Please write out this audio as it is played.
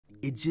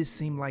It just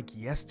seemed like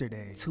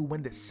yesterday, to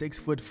when the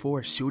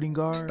 6'4" shooting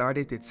guard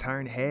started to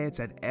turn heads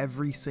at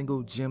every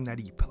single gym that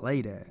he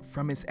played at.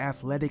 From his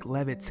athletic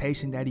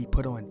levitation that he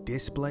put on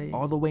display,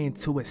 all the way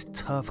into his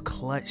tough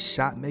clutch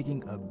shot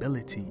making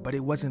ability. But it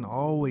wasn't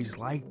always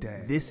like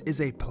that. This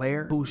is a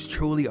player who's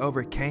truly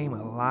overcame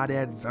a lot of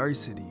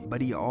adversity,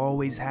 but he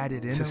always had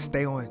it in him to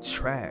stay on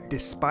track,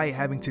 despite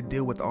having to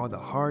deal with all the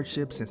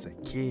hardships since a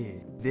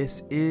kid.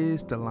 This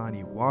is the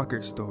Lonnie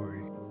Walker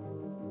story.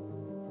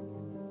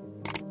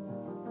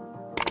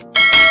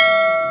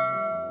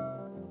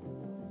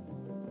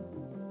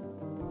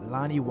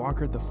 Lonnie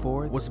Walker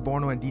IV was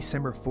born on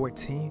December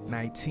 14,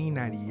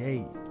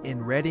 1998 in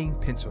Reading,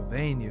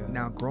 Pennsylvania.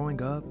 Now growing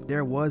up,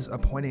 there was a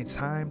point in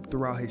time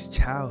throughout his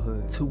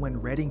childhood to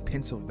when Reading,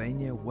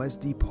 Pennsylvania was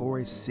the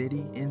poorest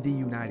city in the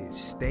United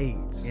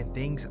States, and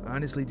things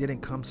honestly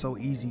didn't come so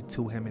easy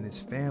to him and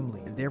his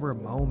family. There were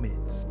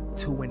moments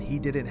to when he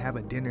didn't have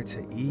a dinner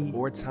to eat,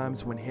 or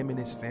times when him and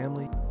his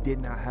family did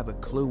not have a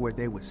clue where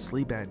they would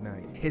sleep at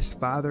night. His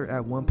father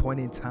at one point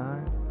in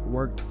time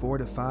worked 4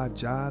 to 5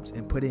 jobs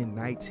and put in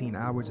 19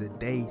 hours a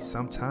day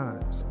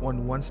sometimes.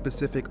 On one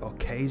specific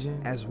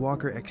occasion, as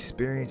Walker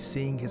experienced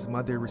seeing his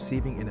mother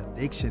receiving an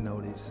eviction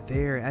notice,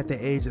 there at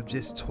the age of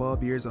just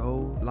 12 years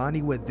old,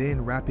 Lonnie would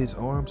then wrap his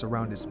arms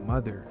around his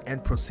mother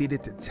and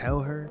proceeded to tell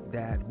her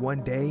that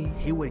one day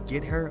he would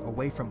get her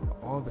away from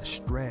all the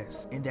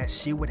stress and that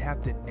she would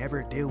have to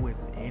never deal with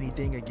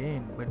anything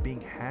again but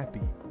being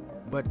happy.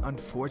 But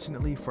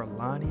unfortunately for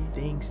Lonnie,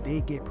 things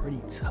did get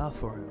pretty tough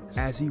for him,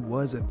 as he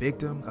was a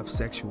victim of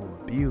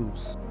sexual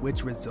abuse,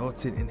 which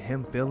resulted in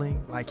him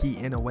feeling like he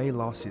in a way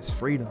lost his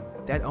freedom.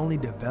 That only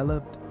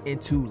developed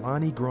into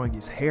Lonnie growing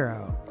his hair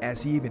out,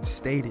 as he even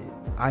stated,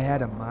 "I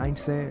had a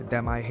mindset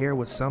that my hair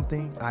was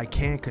something I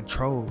can't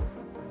control."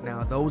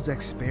 Now those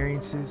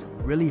experiences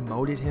really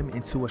molded him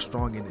into a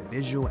strong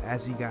individual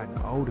as he got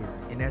older,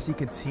 and as he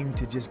continued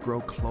to just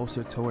grow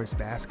closer towards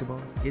basketball.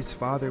 His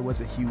father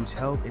was a huge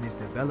help in his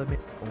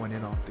development on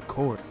and off the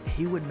court.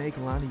 He would make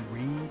Lonnie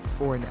read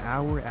for an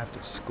hour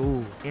after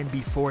school and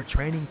before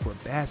training for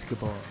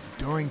basketball.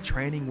 During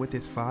training with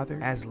his father,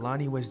 as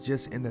Lonnie was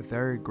just in the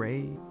 3rd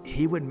grade,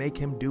 he would make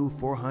him do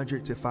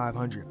 400 to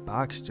 500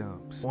 box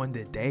jumps on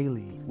the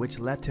daily, which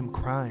left him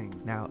crying.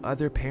 Now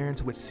other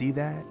parents would see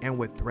that and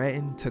would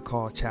threaten to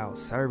call child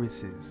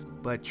services.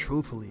 But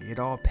truthfully, it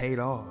all paid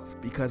off,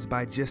 because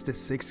by just the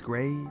 6th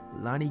grade,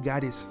 Lonnie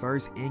got his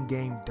first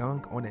in-game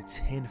dunk on a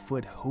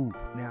 10-foot hoop.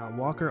 Now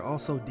Walker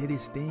also did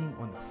his thing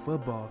on the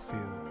football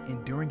field,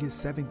 and during his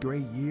 7th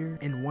grade year,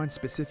 in one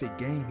specific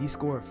game, he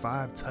scored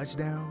 5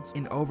 touchdowns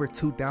and over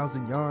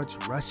 2,000 yards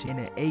rushing in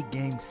an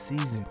 8-game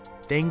season.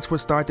 Things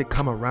would start to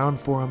come around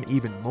for him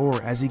even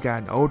more as he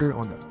got older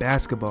on the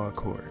basketball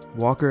court.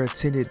 Walker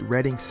attended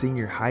Reading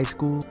Senior High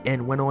School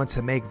and went on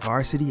to make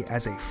varsity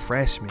as a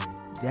freshman.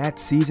 That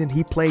season,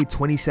 he played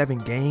 27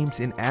 games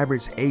and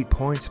averaged 8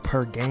 points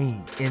per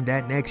game. In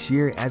that next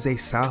year, as a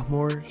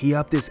sophomore, he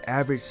upped his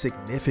average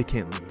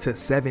significantly to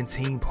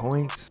 17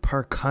 points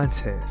per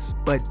contest,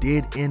 but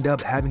did end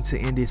up having to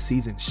end his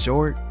season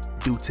short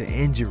due to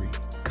injury.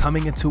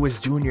 Coming into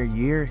his junior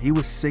year, he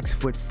was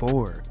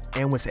 6'4"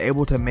 and was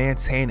able to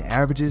maintain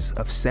averages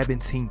of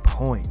 17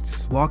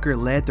 points. Walker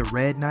led the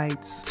Red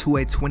Knights to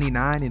a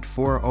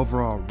 29-4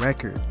 overall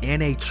record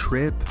and a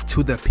trip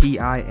to the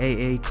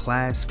PIAA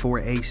Class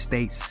 4A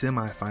state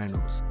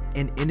semifinals,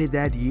 and ended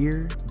that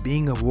year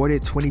being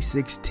awarded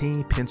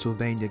 2016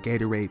 Pennsylvania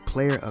Gatorade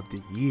Player of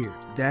the Year.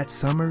 That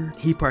summer,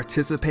 he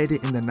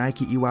participated in the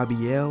Nike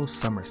EYBL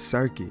Summer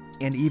Circuit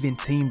and even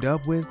teamed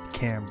up with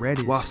Cam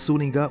Reddish while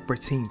suiting up for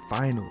team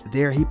finals.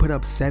 There, he put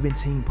up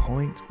 17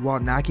 points while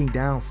knocking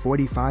down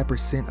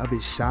 45% of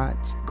his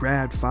shots,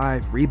 grabbed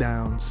 5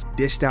 rebounds,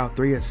 dished out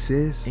 3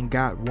 assists, and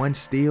got 1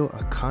 steal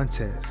a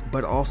contest,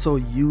 but also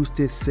used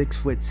his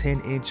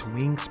 6'10"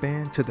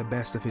 wingspan to the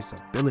best of his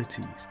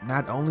abilities.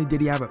 Not only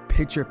did he have a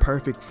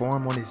picture-perfect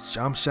form on his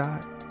jump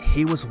shot,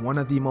 he was one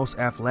of the most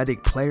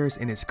athletic players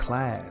in his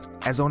class,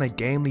 as on a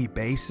gamely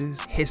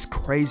basis, his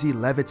crazy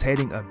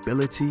levitating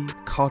ability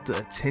caught the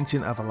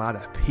attention of a lot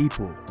of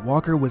people.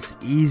 Walker was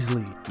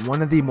easily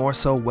one of the more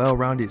so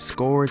well-rounded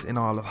scorers in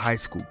all of high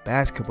school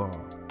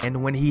basketball,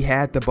 and when he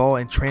had the ball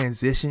in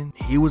transition,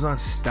 he was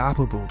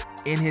unstoppable.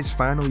 In his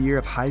final year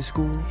of high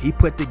school, he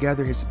put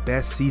together his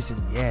best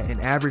season yet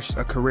and averaged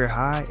a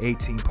career-high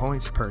 18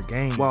 points per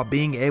game, while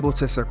being able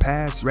to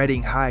surpass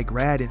Reading High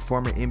grad and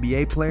former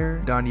NBA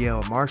player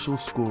Donyell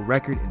Marshall's school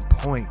record in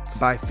points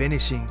by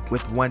finishing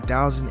with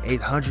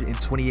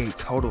 1,828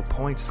 total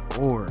points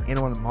scored. And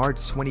on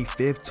March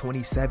 25,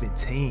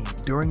 2017,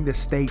 during the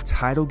state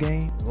title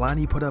game,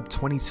 Lonnie put up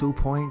 22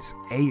 points,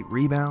 8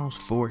 rebounds,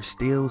 4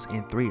 steals,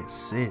 and 3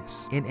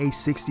 assists in a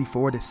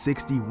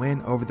 64-60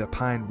 win over the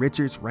Pine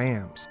Richards Rams.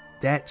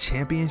 That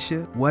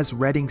championship was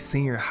Reading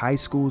Senior High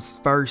School's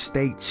first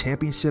state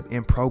championship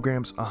in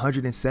program's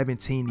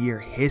 117-year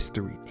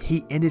history.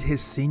 He ended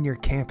his senior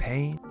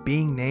campaign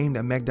being named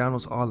a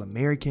McDonald's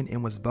All-American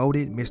and was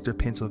voted Mr.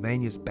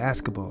 Pennsylvania's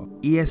basketball.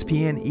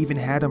 ESPN even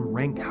had him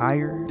ranked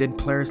higher than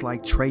players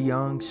like Trae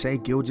Young, Shai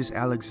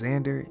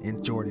Gilgeous-Alexander,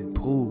 and Jordan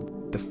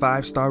Poole. The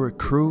five-star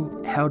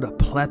recruit held a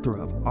plethora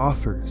of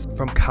offers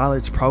from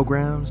college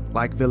programs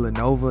like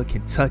Villanova,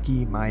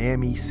 Kentucky,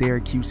 Miami,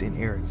 Syracuse, and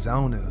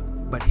Arizona.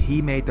 But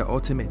he made the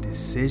ultimate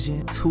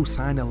decision to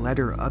sign a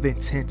letter of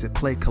intent to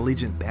play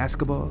collegiate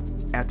basketball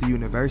at the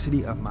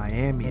University of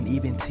Miami, and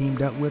even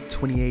teamed up with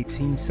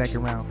 2018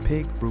 second-round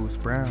pick Bruce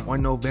Brown.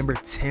 On November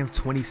 10,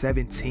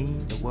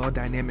 2017, the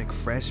well-dynamic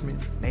freshman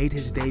made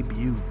his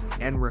debut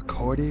and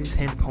recorded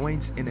 10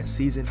 points in a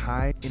season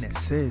high in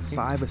assists,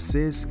 5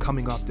 assists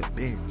coming off the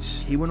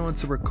bench. He went on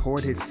to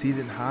record his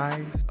season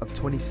highs of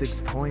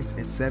 26 points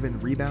and 7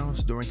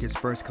 rebounds during his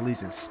first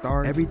collegiate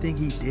start. Everything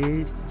he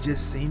did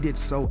just seemed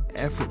so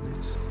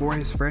effortless. For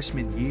his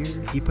freshman year,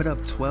 he put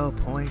up 12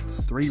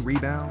 points, 3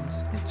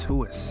 rebounds, and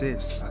 2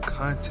 assists a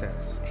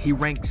contest. He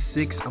ranked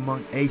 6th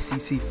among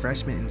ACC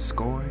freshmen in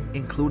scoring,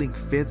 including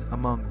 5th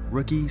among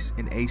rookies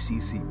in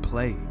ACC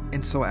play.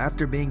 And so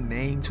after being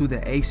named to the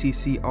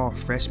ACC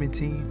All-Freshman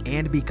team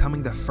and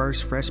becoming the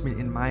first freshman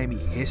in Miami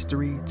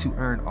history to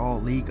earn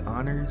All-League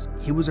honors,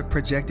 he was a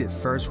projected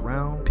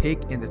first-round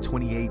pick in the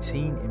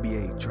 2018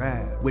 NBA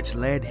Draft, which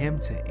led him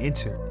to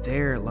enter.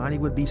 There, Lonnie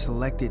would be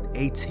selected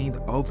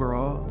 18th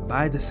overall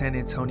by the San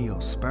Antonio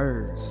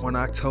Spurs. On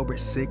October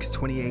 6,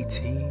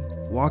 2018,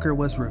 Walker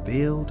was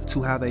revealed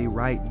to have a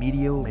right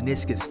medial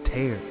meniscus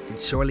tear, and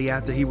shortly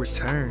after he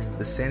returned,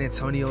 the San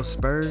Antonio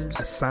Spurs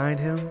assigned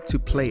him to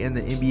play in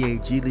the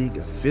NBA G League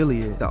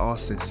affiliate, the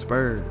Austin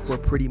Spurs, for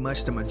pretty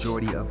much the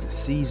majority of the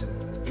season.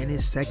 In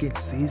his second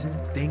season,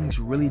 things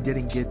really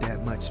didn't get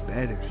that much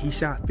better. He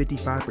shot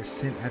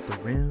 55% at the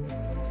rim,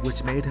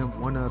 which made him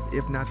one of,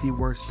 if not the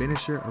worst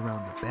finisher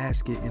around the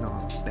basket in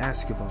all of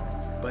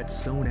basketball. But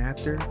soon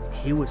after,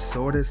 he would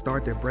sorta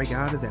start to break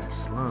out of that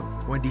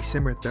slump. On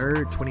December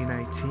 3rd,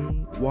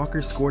 2019,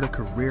 Walker scored a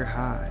career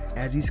high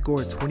as he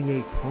scored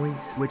 28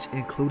 points, which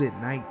included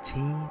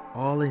 19,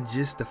 all in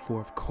just the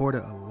fourth quarter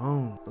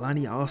alone.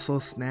 Lonnie also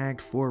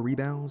snagged 4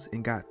 rebounds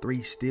and got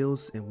 3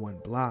 steals and 1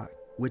 block,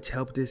 which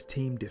helped his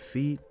team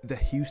defeat the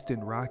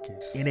Houston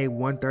Rockets in a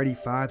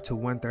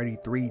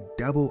 135-133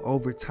 double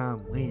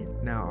overtime win.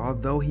 Now,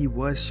 although he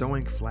was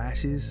showing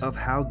flashes of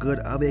how good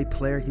of a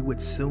player he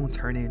would soon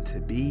turn into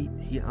be,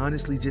 he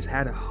honestly just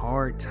had a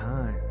hard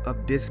time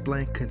of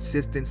displaying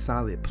consistent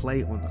solid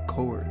play on the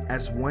court.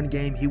 As one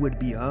game he would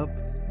be up,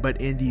 but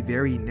in the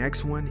very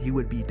next one he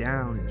would be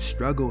down and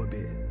struggle a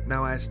bit.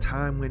 Now, as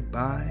time went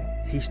by,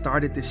 he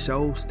started to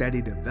show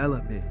steady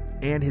development,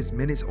 and his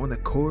minutes on the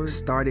court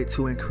started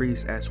to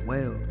increase as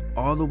well,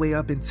 all the way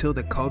up until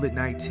the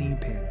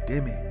COVID-19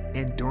 pandemic.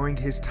 And during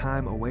his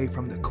time away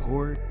from the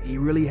court, he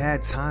really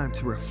had time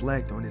to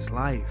reflect on his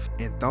life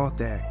and thought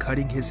that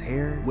cutting his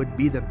hair would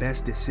be the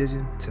best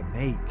decision to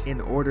make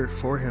in order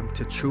for him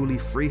to truly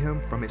free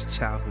him from his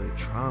childhood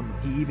trauma.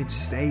 He even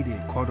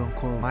stated, quote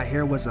unquote, "My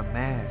hair was a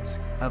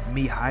mask of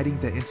me hiding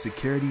the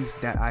insecurities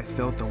that I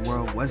felt the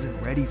world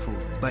wasn't ready for.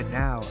 But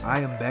now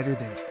I am better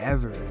than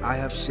ever. I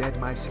have shed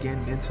my skin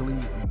mentally,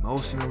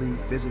 emotionally,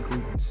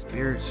 physically, and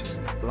spiritually.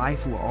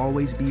 Life will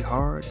always be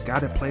hard.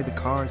 Gotta play the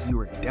cards you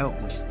were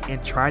dealt with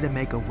and try to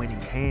make a winning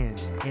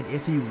hand. And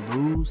if you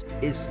lose,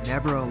 it's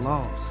never a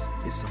loss.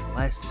 It's a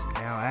lesson."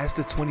 Now, as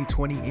the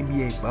 2020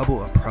 NBA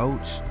bubble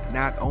approached,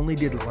 not only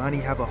did Lonnie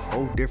have a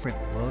whole different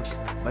look,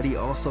 but he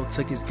also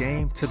took his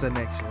game to the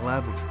next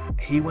level.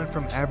 He went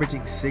from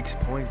averaging 6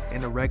 points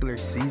in the regular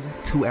season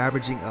to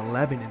averaging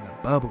 11 in the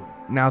bubble.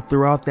 Now,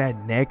 throughout that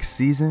next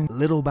season,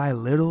 little by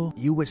little,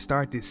 you would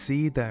start to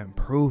see the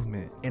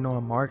improvement. And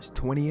on March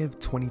 20th,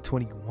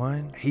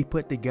 2021, he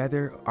put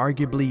together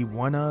arguably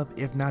one of,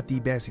 if not the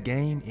best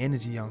game in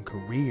his young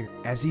career,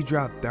 as he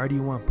dropped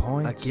 31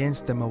 points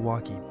against the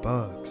Milwaukee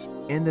Bucks.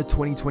 In the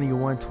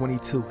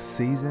 2021-22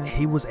 season,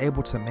 he was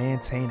able to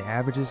maintain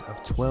averages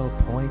of 12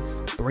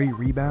 points, 3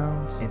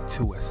 rebounds, and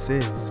 2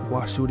 assists,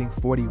 while shooting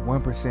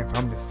 41%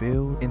 from the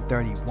field and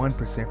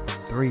 31%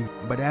 from 3.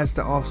 But as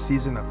the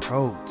offseason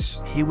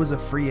approached, he was a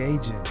free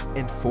agent.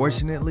 And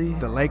fortunately,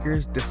 the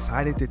Lakers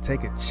decided to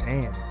take a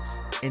chance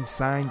and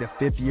signed a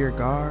 5th-year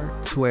guard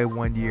to a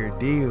 1-year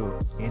deal,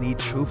 and he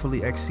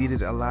truthfully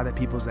exceeded a lot of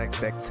people's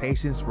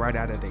expectations right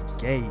out of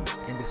the gate.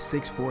 And the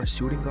 6'4"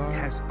 shooting guard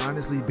has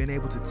honestly been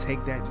able to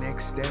take that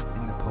next step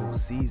in the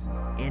postseason.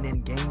 And in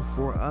Game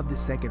 4 of the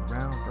second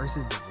round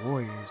versus the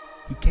Warriors,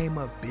 He came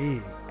up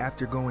big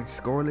after going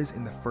scoreless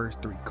in the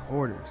first 3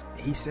 quarters.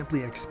 He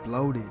simply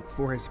exploded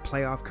for his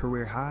playoff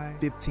career high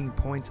 15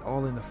 points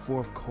all in the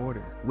 4th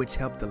quarter, which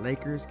helped the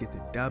Lakers get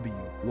the W.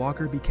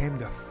 Walker became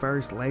the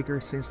first Laker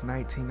since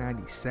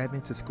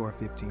 1997 to score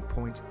 15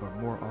 points or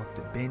more off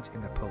the bench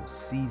in the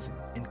postseason,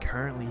 and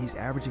currently he's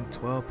averaging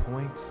 12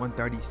 points on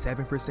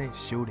 37%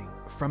 shooting.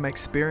 From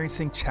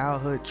experiencing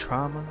childhood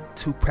trauma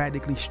to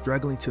practically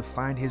struggling to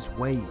find his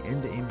way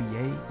in the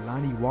NBA,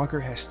 Lonnie Walker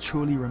has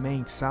truly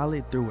remained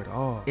solid through it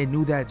all and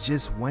knew that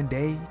just one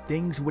day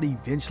things would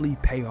eventually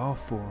pay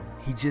off for him.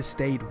 He just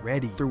stayed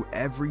ready through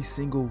every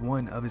single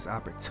one of his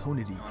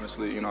opportunities.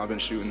 Honestly, I've been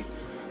shooting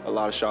a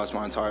lot of shots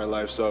my entire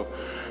life, so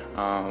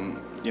I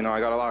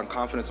got a lot of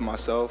confidence in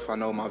myself. I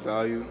know my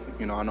value,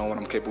 I know what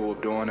I'm capable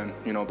of doing,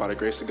 and by the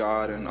grace of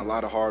God and a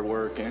lot of hard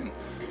work and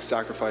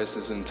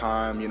sacrifices and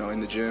time, in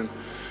the gym,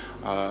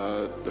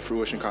 the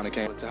fruition kind of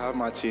came. To have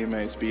my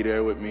teammates be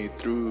there with me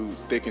through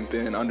thick and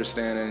thin,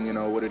 understanding,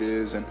 what it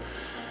is, and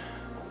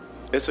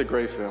it's a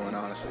great feeling,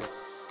 honestly.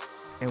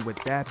 And with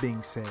that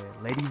being said,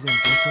 ladies and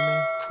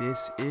gentlemen,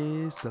 this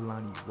is the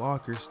Lonnie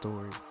Walker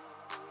story.